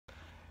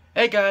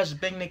Hey guys,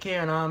 Big Nick here,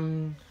 and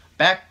I'm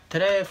back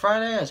today,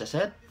 Friday, as I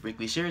said,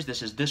 weekly series.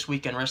 This is This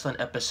Week in Wrestling,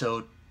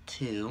 episode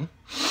 2.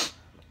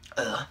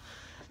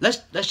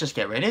 Let's just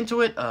get right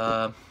into it.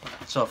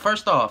 So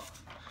first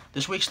off,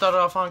 this week started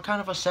off on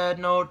kind of a sad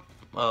note,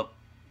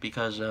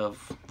 because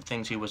of the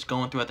things he was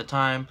going through at the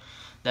time.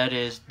 That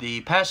is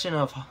the passing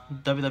of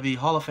WWE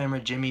Hall of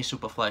Famer Jimmy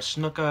Superfly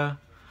Snuka.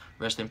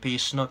 Rest in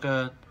peace,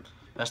 Snuka.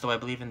 Passed away, I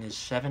believe, in his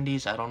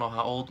 70s. I don't know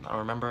how old. I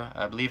remember.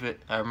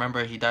 I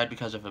remember he died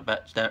because of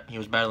he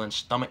was battling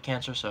stomach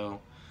cancer. So,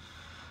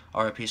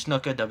 R.I.P.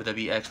 Snuka.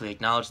 WWE actually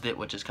acknowledged it,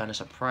 which is kind of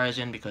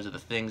surprising because of the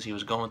things he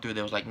was going through.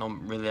 There was like no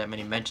really that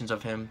many mentions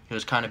of him. He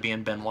was kind of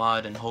being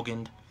Benoit and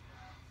Hogan.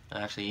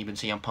 Actually, even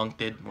CM Punk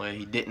did, where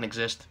he didn't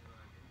exist.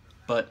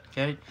 But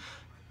okay,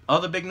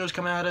 other big news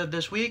coming out of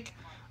this week,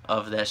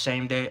 of that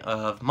same day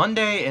of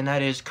Monday, and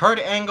that is Kurt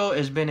Angle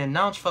has been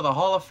announced for the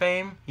Hall of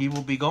Fame. He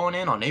will be going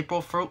in on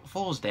April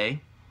Fool's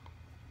Day.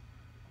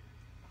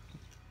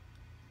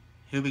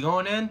 He'll be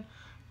going in.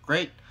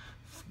 Great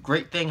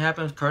thing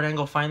happened. Kurt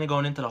Angle finally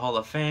going into the Hall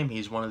of Fame.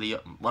 He's one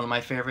of my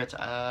favorites.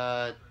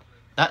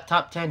 Not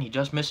top 10. He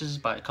just misses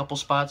by a couple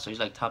spots, so he's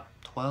like top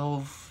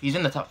 12. He's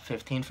in the top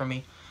 15 for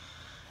me.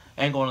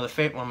 Angle, one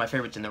of my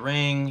favorites in the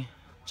ring.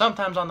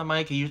 Sometimes on the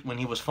mic, when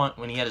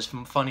he had his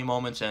funny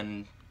moments,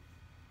 and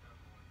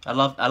I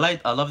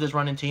love this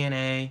run in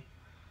TNA.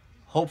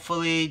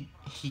 Hopefully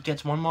he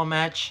gets one more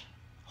match.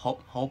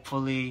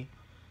 Hopefully,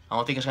 I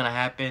don't think it's gonna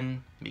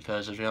happen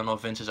because as we all know,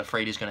 Vince is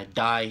afraid he's gonna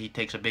die. He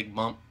takes a big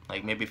bump.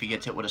 Like maybe if he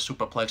gets hit with a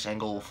superplex,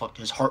 Angle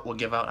his heart will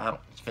give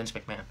out. It's Vince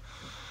McMahon.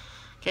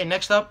 Okay,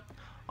 next up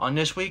on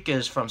this week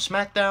is from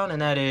SmackDown,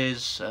 and that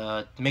is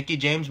Mickie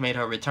James made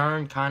her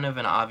return, kind of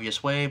in an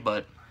obvious way,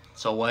 but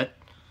so what?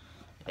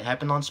 It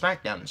happened on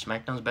SmackDown, and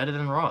SmackDown's better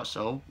than Raw,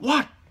 so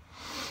what?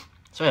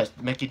 So yes,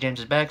 Mickie James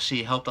is back.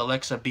 She helped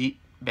Alexa beat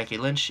Becky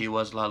Lynch. She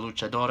was La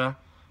Luchadora,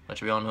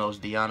 which we all know is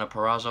Deonna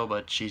Purrazzo,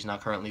 but she's not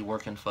currently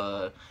working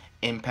for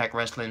Impact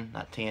Wrestling,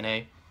 not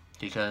TNA,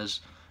 because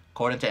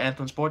according to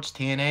Anthem Sports,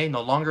 TNA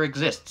no longer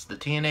exists. The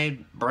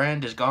TNA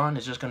brand is gone.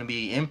 It's just going to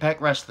be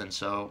Impact Wrestling.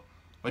 So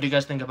what do you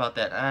guys think about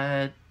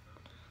that?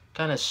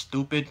 Kind of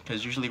stupid,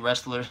 because usually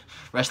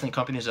wrestling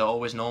companies are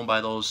always known by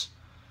those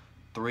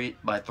three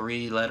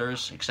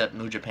letters, except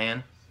New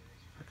Japan,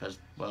 because,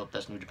 well,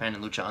 that's New Japan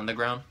and Lucha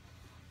Underground.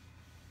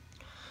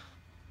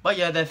 But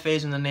yeah, they're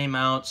phasing the name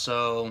out,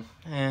 so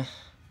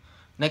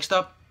Next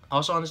up,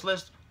 also on this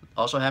list,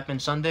 also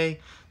happened Sunday,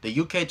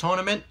 the UK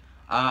tournament.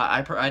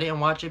 I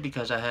didn't watch it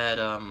because I had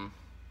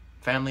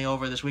family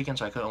over this weekend,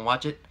 so I couldn't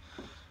watch it.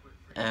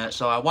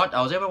 So I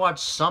was able to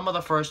watch some of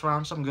the first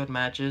round, some good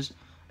matches,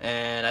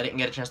 and I didn't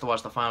get a chance to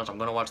watch the finals. I'm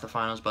going to watch the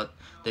finals, but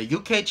the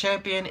UK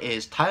champion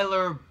is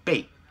Tyler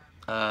Bate,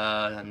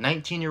 a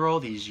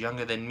 19-year-old. He's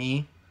younger than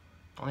me,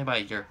 only by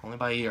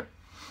a year,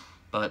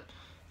 but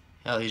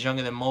hell, he's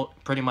younger than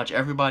pretty much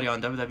everybody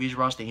on WWE's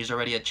roster. He's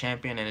already a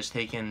champion, and it's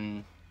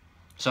taken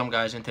some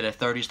guys into their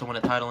 30s to win a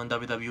title in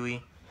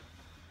WWE.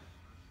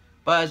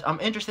 But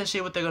I'm interested to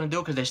see what they're going to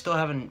do, because they still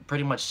haven't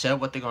pretty much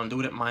said what they're going to do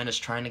with it, minus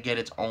trying to get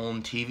its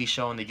own TV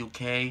show in the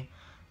UK.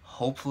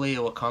 Hopefully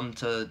it will come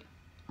to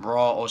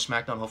Raw or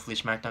SmackDown. Hopefully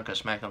SmackDown,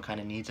 because SmackDown kind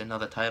of needs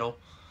another title.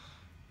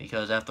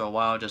 Because after a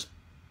while, just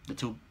the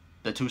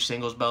two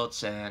singles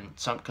belts, and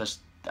because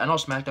I know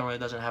SmackDown really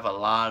doesn't have a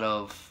lot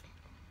of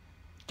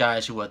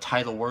guys who are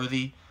title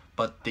worthy,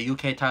 but the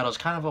UK title is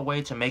kind of a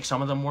way to make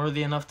some of them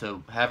worthy enough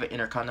to have an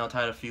Intercontinental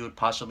title feud,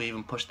 possibly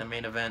even push the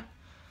main event.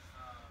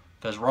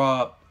 Because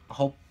Raw,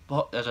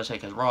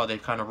 because Raw,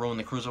 they've kind of ruined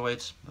the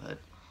cruiserweights, but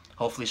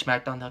hopefully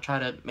SmackDown, they'll try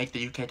to make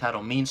the UK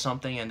title mean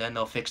something, and then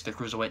they'll fix the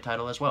cruiserweight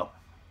title as well.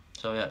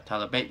 So yeah,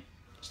 Tyler Bate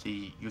is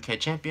the UK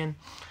champion.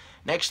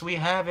 Next we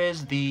have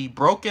is the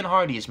Broken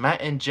Hardys, Matt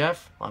and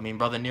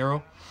Brother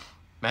Nero,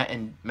 Matt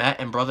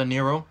and Brother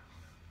Nero,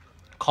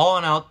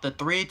 calling out the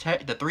three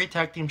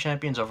tag team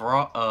champions of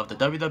the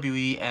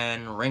WWE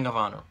and Ring of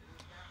Honor.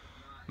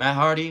 Matt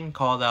Hardy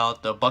called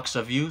out the Bucks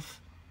of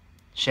Youth,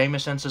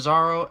 Sheamus and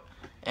Cesaro,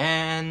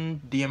 and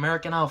the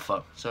American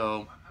Alpha.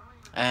 So,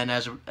 and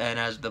as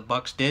the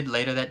Bucks did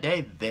later that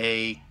day,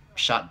 they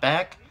shot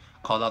back,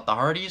 called out the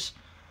Hardys,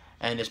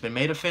 and it's been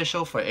made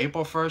official for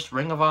April 1st,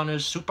 Ring of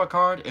Honor's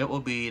Supercard. It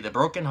will be the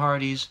Broken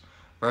Hardys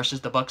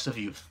versus the Bucks of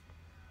Youth.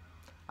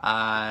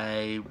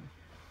 I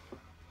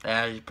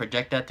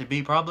project that to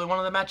be probably one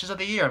of the matches of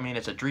the year. I mean,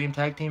 it's a dream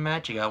tag team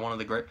match. You got one of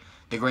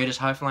the greatest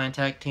high-flying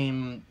tag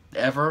team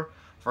ever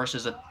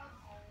versus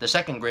the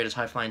second greatest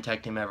high-flying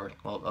tag team ever,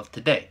 well, of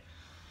today.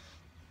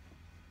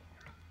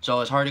 So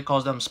as Hardy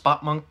calls them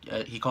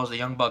he calls the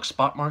Young Bucks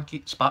Spot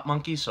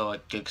Monkey. So I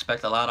could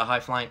expect a lot of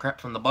high-flying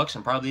crap from the Bucks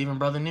and probably even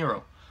Brother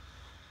Nero.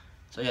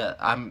 So yeah,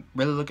 I'm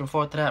really looking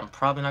forward to that. I'm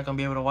probably not going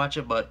to be able to watch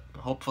it, but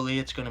hopefully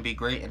it's going to be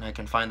great and I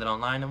can find it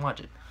online and watch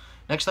it.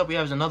 Next up, we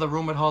have another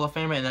rumored Hall of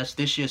Famer, and that's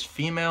this year's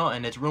female,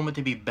 and it's rumored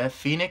to be Beth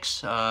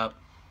Phoenix.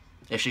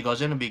 If she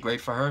goes in, it'd be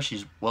great for her.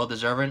 She's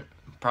well-deserving.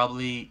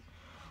 Probably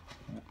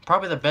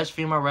the best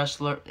female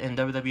wrestler in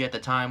WWE at the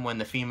time when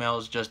the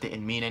females just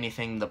didn't mean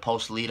anything, the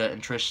post-Lita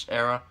and Trish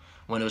era,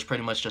 when it was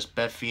pretty much just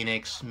Beth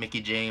Phoenix,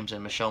 Mickie James,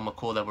 and Michelle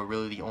McCool that were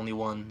really the only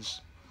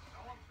ones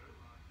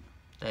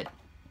that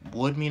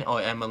would mean,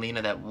 and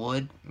Melina, that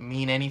would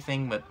mean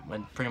anything, but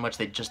when pretty much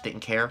they just didn't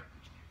care.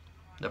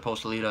 The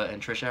post-Lita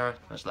and Trish era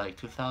was like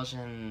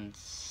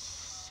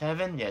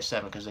 2007? Yeah,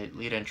 7, because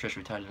Lita and Trish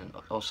retired in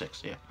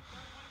 06, yeah.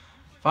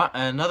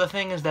 Another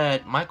thing is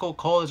that Michael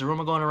Cole, there's a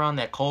rumor going around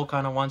that Cole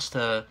kind of wants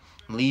to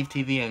leave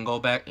TV and go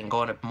back and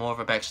go into more of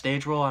a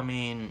backstage role. I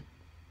mean,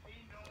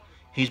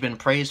 he's been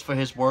praised for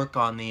his work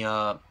on the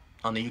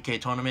UK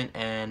tournament,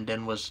 and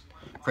then was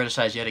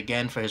criticized yet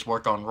again for his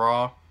work on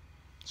Raw.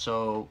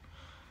 So,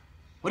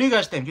 what do you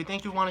guys think? Do you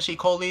think you want to see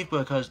Cole leave?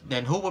 Because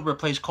then who would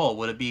replace Cole?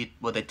 Would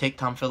they take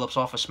Tom Phillips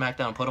off of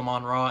SmackDown and put him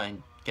on Raw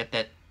and get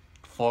that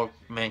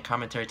 4-man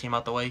commentary team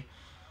out the way,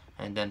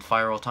 and then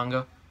fire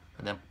Otunga,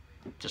 and then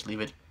just leave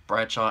it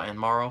Bradshaw and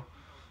Morrow,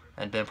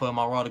 and then put him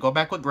on Raw to go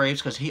back with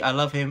Graves? Because I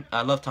love him.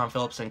 I love Tom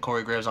Phillips and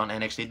Corey Graves on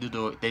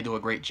NXT. They do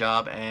a great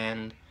job,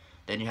 and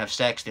then you have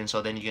Sexton,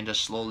 so then you can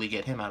just slowly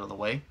get him out of the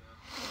way.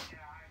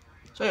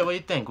 So yeah, what do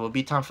you think? Will it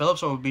be Tom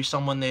Phillips, or will it be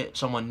someone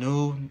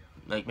new?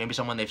 Like maybe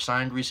someone they've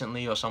signed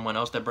recently, or someone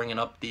else they're bringing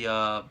up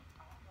the,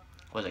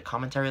 was it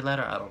commentary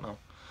ladder? I don't know.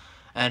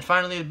 And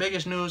finally, the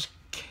biggest news,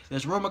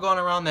 there's rumor going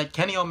around that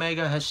Kenny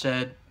Omega has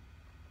said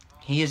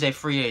he is a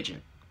free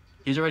agent.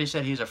 He's already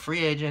said he's a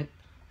free agent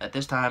at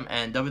this time,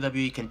 and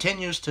WWE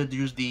continues to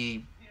use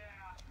the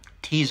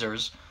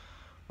teasers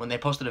when they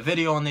posted a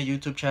video on their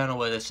YouTube channel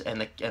where this,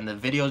 and the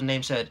video's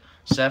name said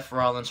Seth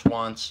Rollins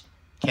wants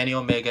Kenny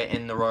Omega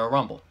in the Royal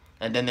Rumble.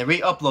 And then they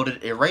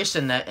re-uploaded,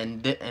 erasing that,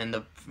 and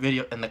the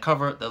video, and the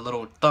cover, the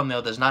little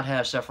thumbnail does not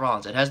have Seth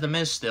Rollins. It has The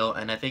Miz still,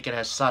 and I think it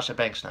has Sasha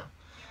Banks now,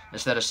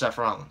 instead of Seth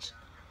Rollins.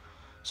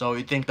 So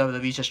you think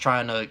WWE's just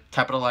trying to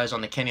capitalize on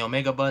the Kenny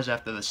Omega buzz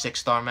after the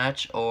 6-star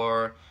match,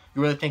 or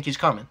you really think he's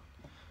coming?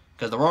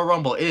 Because the Royal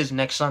Rumble is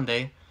next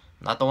Sunday,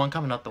 not the one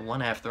coming up, the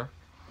one after.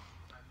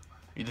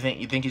 You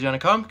think he's gonna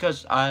come?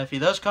 Because if he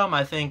does come,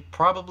 I think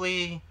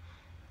probably,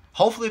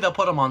 hopefully they'll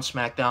put him on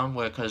SmackDown,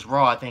 because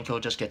Raw, I think he'll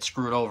just get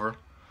screwed over.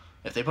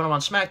 If they put him on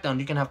SmackDown,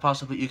 you can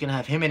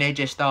have him and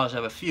AJ Styles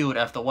have a feud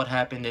after what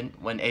happened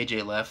when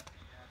AJ left.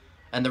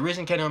 And the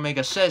reason Kenny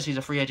Omega says he's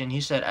a free agent,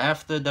 he said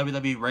after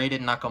WWE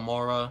raided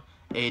Nakamura,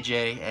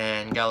 AJ,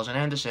 and Gallows and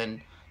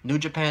Anderson, New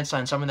Japan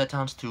signed some of their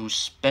talents to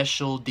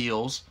special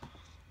deals.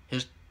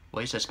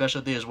 He said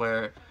special deals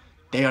where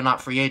they are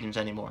not free agents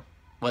anymore.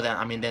 Well,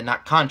 they're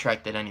not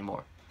contracted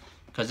anymore.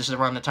 Because this is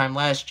around the time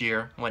last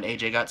year when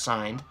AJ got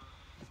signed.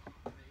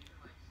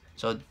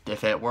 So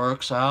if it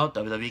works out,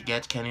 WWE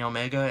gets Kenny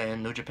Omega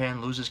and New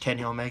Japan loses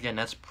Kenny Omega, and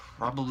that's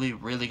probably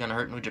really going to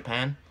hurt New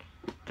Japan.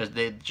 Because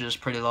they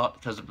just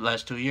because the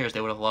last 2 years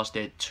they would have lost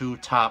their 2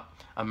 top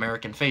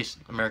American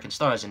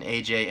stars in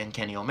AJ and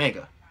Kenny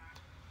Omega.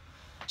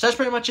 So that's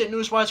pretty much it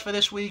news-wise for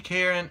this week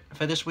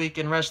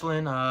in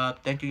wrestling.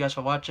 Thank you guys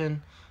for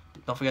watching.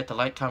 Don't forget to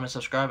like, comment,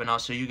 subscribe, and I'll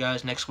see you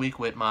guys next week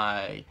with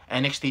my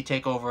NXT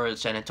TakeOver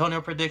San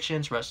Antonio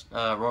predictions,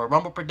 Royal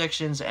Rumble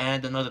predictions,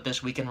 and another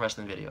This Week in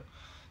Wrestling video.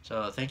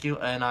 So thank you,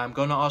 and I'm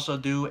going to also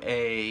do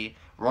a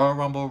Royal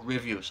Rumble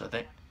review, so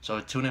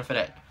tune in for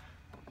that.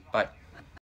 Bye.